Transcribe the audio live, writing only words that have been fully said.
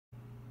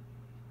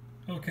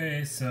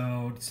Okay,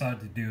 so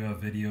decided to do a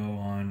video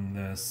on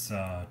this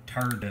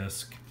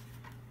TarDisk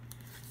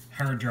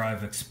hard drive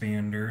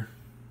expander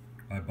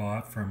I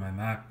bought for my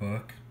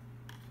MacBook.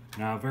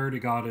 Now I've already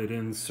got it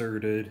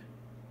inserted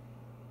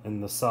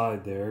in the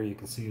side there. You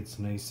can see it's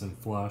nice and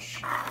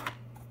flush.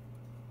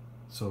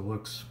 So it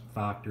looks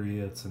factory.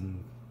 It's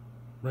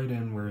right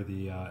in where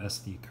the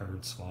SD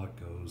card slot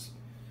goes.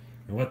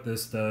 And what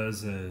this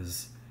does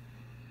is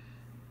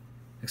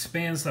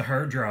expands the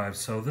hard drive.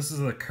 So this is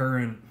the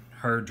current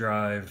hard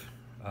drive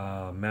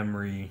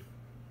memory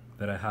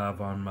that I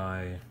have on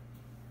my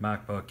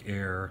MacBook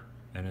Air,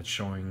 and it's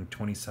showing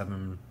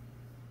 27.9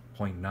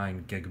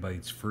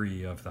 gigabytes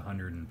free of the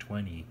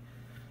 120.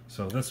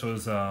 So this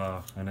was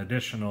an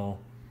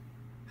additional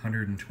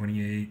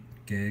 128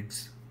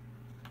 gigs.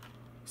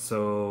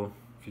 So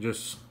if you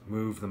just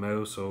move the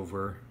mouse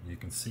over, you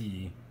can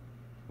see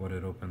what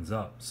it opens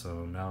up.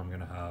 So now I'm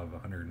gonna have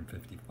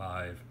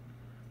 155.8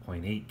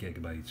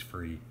 gigabytes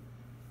free.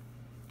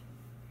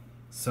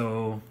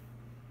 So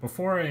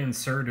before I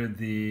inserted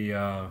the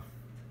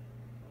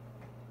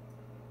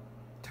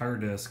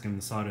TarDisk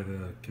inside of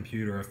the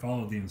computer, I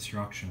followed the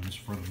instructions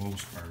for the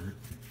most part.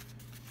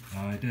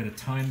 I did a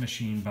time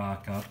machine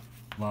backup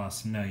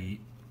last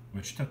night,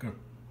 which took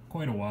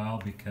quite a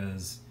while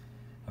because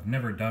I've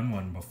never done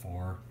one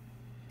before.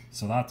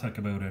 So that took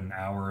about an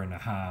hour and a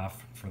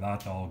half for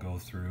that to all go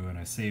through, and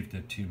I saved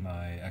it to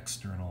my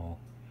external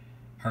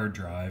hard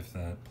drive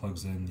that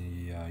plugs in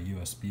the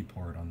USB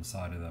port on the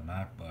side of the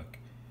MacBook.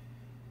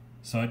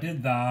 So I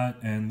did that,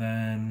 and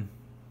then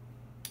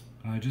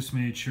I just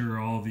made sure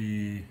all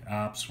the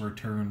apps were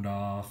turned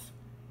off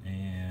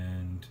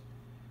and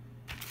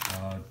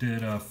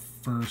did a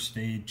first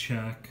aid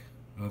check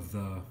of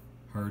the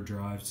hard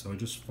drive. So I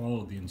just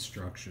followed the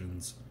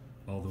instructions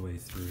all the way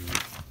through.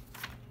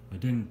 I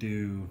didn't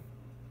do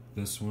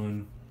this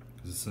one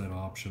because it said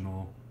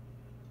optional,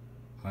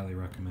 highly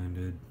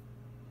recommended,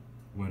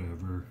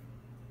 whatever.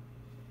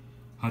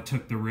 I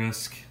took the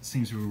risk.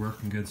 Seems to be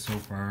working good so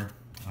far.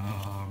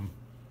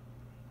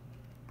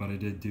 But I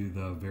did do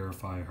the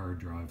verify hard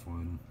drive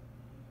one.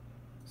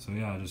 So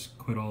yeah, I just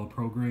quit all the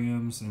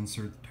programs,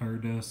 insert the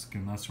TarDisk,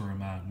 and that's where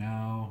I'm at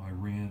now.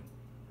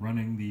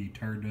 Running the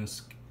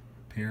TarDisk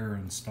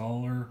pair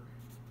installer,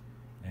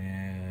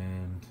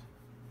 and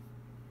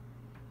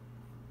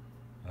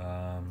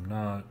I'm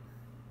not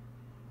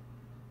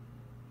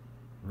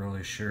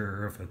really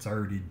sure if it's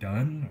already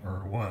done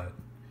or what.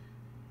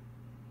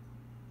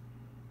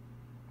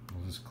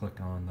 We'll just click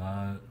on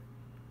that.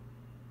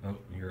 Oh,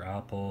 your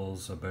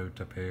Apple's about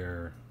to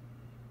pair.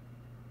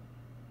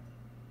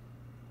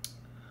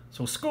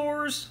 So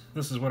scores,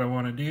 this is what I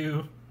want to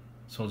do.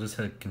 So I'll just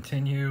hit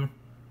continue.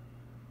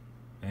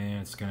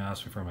 And it's going to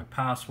ask me for my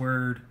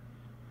password.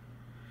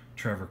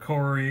 Trevor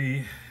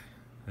Corey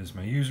is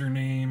my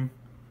username.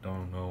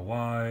 Don't know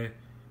why.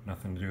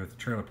 Nothing to do with the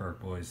Trailer Park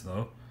Boys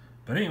though.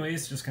 But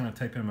anyways, just going to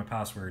type in my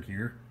password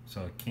here. So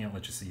I can't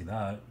let you see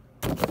that.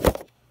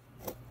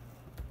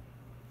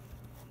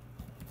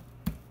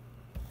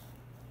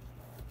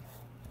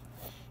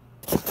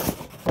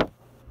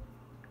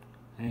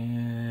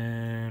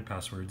 And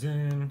password's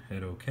in,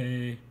 hit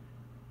OK,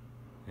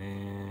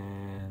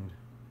 and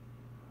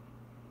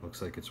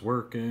looks like it's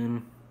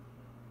working.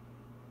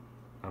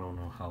 I don't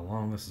know how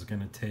long this is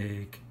gonna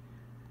take,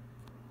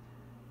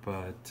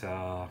 but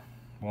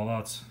while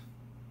that's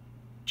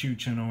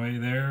chooching away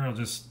there, I'll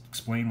just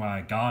explain why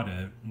I got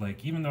it.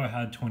 Like, even though I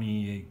had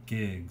 28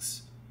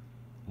 gigs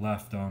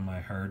left on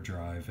my hard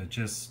drive, it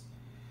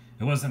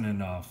wasn't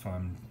enough.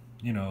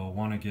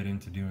 Want to get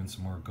into doing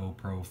some more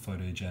GoPro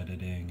footage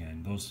editing,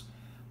 and those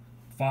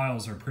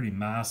files are pretty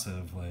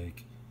massive.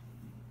 Like,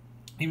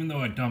 even though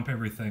I dump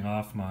everything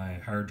off my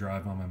hard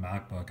drive on my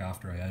MacBook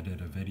after I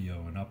edit a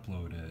video and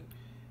upload it,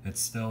 it's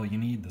still, you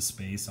need the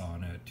space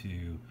on it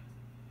to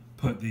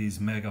put these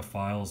mega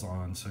files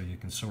on so you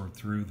can sort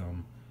through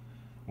them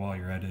while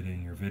you're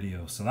editing your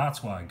video. So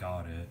that's why I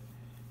got it.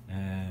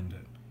 And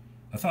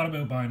I thought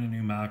about buying a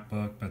new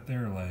MacBook, but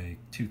they're like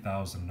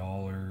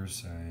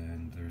 $2,000,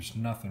 and there's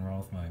nothing wrong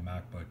with my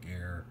MacBook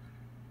Air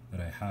that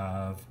I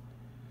have.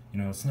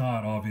 It's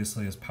not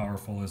obviously as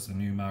powerful as the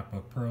new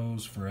MacBook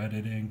Pros for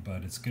editing,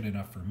 but it's good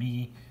enough for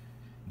me.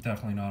 I'm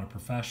definitely not a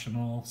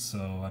professional,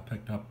 so I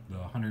picked up the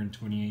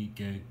 128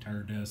 gig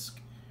TarDisk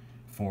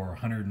for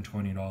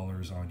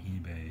 $120 on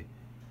eBay.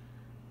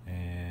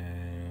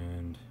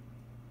 And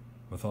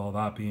with all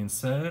that being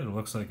said, it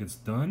looks like it's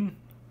done.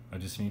 I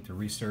just need to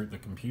restart the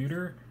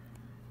computer,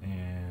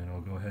 and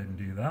I'll go ahead and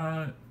do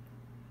that,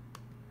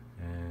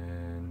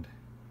 and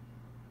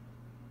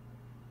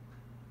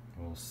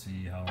we'll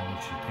see how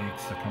much it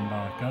takes to come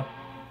back up.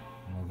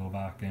 And I'll go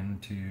back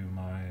into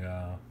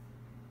my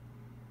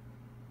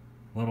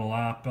little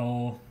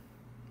Apple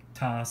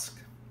task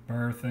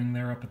bar thing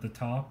there up at the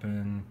top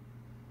and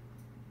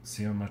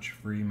see how much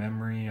free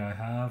memory I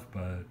have,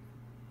 but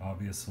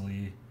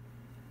obviously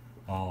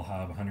I'll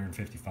have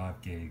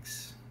 155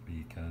 gigs.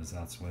 Because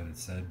that's what it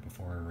said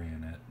before I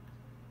ran it.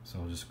 So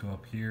I'll just go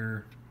up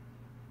here.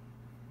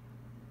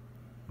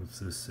 What's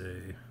this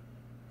say?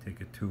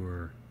 take a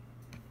tour.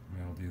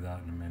 Maybe I'll do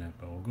that in a minute,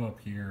 but we'll go up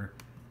here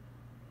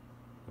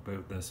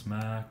about this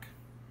Mac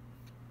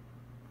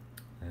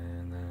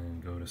and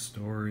then go to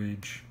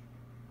storage,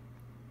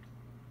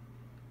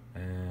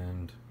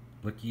 and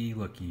looky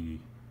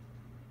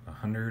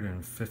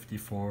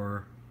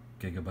 154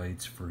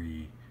 gigabytes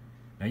free.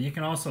 Now you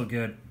can also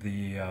get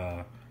the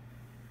a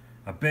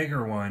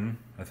bigger one,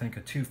 I think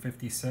a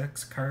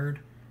 256 card,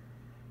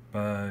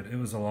 but it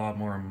was a lot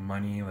more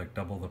money, like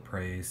double the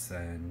price,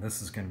 and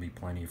this is going to be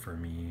plenty for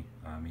me.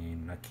 I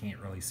mean, I can't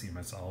really see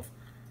myself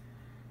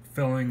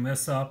filling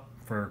this up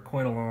for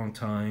quite a long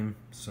time,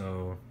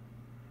 so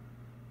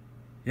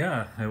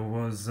yeah, it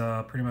was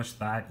pretty much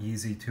that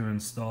easy to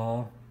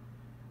install.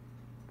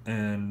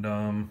 And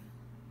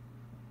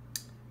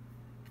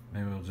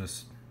maybe we'll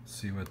just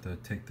see what the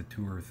take the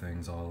tour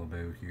thing's all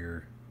about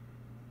here.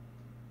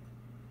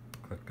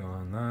 Click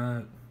on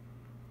that.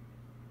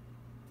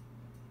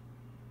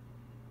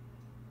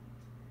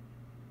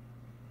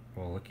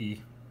 Well,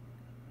 looky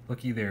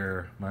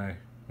there,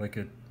 like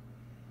it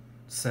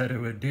said it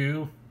would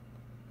do.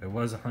 It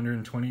was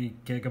 120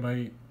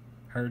 gigabyte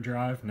hard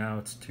drive, now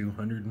it's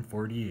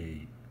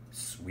 248.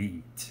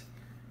 Sweet.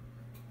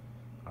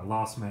 I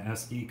lost my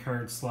SD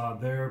card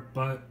slot there,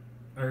 but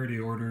I already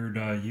ordered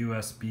a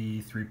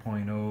USB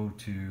 3.0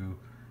 to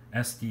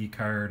SD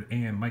card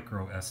and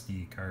micro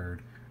SD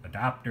card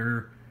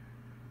adapter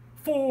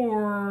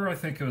for, I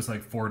think it was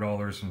like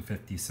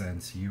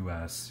 $4.50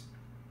 US,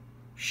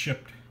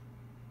 shipped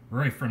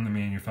right from the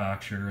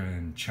manufacturer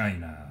in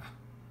China.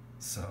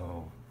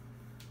 So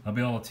I'll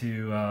be able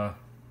to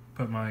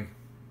put my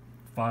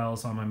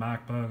files on my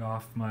MacBook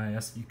off my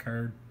SD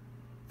card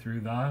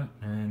through that,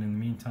 and in the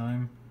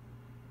meantime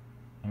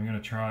I'm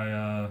gonna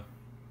try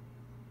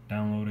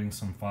downloading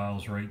some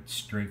files right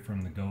straight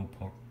from the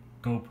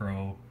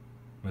GoPro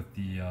with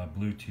the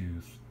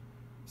Bluetooth.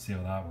 See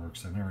how that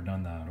works. I've never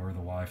done that, or the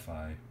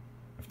Wi-Fi.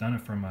 I've done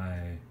it from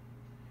my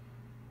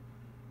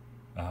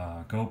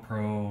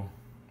GoPro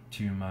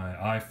to my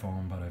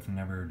iPhone, but I've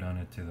never done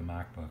it to the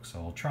MacBook. So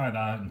I'll try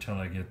that until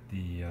I get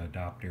the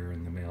adapter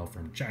in the mail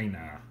from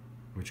China,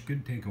 which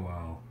could take a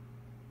while.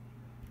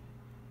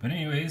 But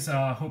anyways,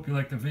 hope you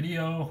liked the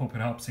video. Hope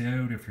it helps you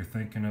out if you're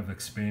thinking of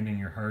expanding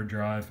your hard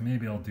drive.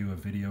 Maybe I'll do a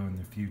video in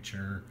the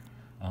future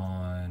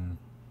on,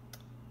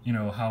 you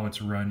know, how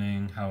it's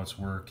running, how it's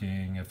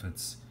working, if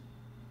it's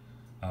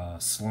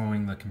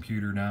slowing the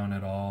computer down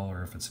at all,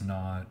 or if it's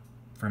not.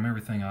 From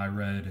everything I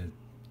read,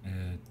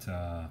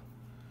 the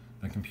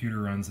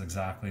computer runs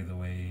exactly the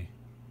way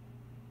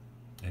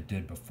it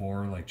did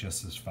before, like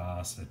just as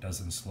fast. It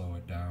doesn't slow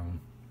it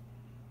down.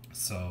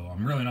 So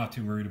I'm really not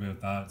too worried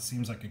about that. It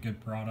seems like a good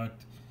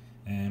product,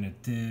 and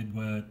it did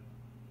what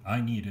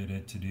I needed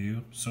it to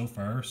do so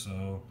far.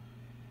 So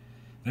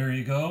there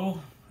you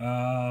go.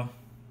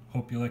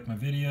 Hope you liked my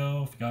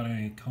video. If you got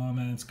any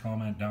comments,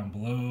 comment down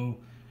below.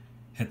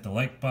 Hit the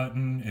like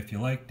button if you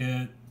liked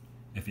it.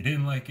 If you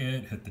didn't like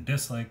it, hit the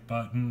dislike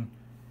button.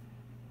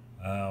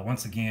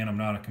 Once again, I'm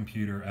not a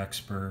computer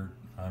expert.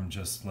 I'm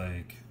just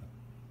like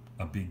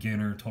a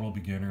beginner, total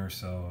beginner.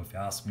 So if you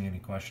ask me any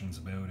questions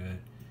about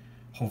it,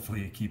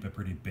 hopefully you keep it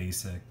pretty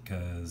basic,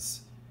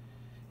 because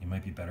you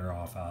might be better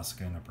off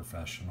asking a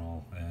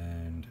professional,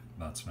 and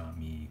that's not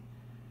me.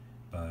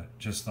 But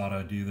just thought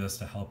I'd do this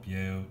to help you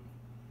out.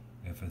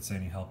 If it's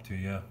any help to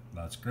you,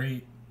 that's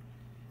great.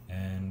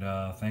 And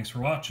thanks for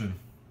watching.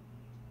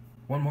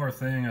 One more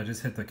thing, I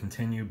just hit the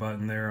continue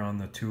button there on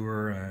the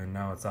tour, and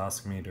now it's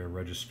asking me to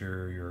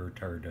register your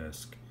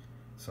TarDisk.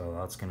 So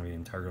that's going to be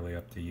entirely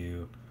up to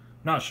you.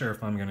 Not sure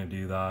if I'm going to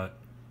do that.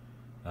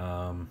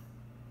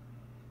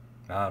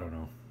 I don't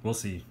know. We'll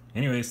see.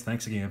 Anyways,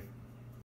 thanks again.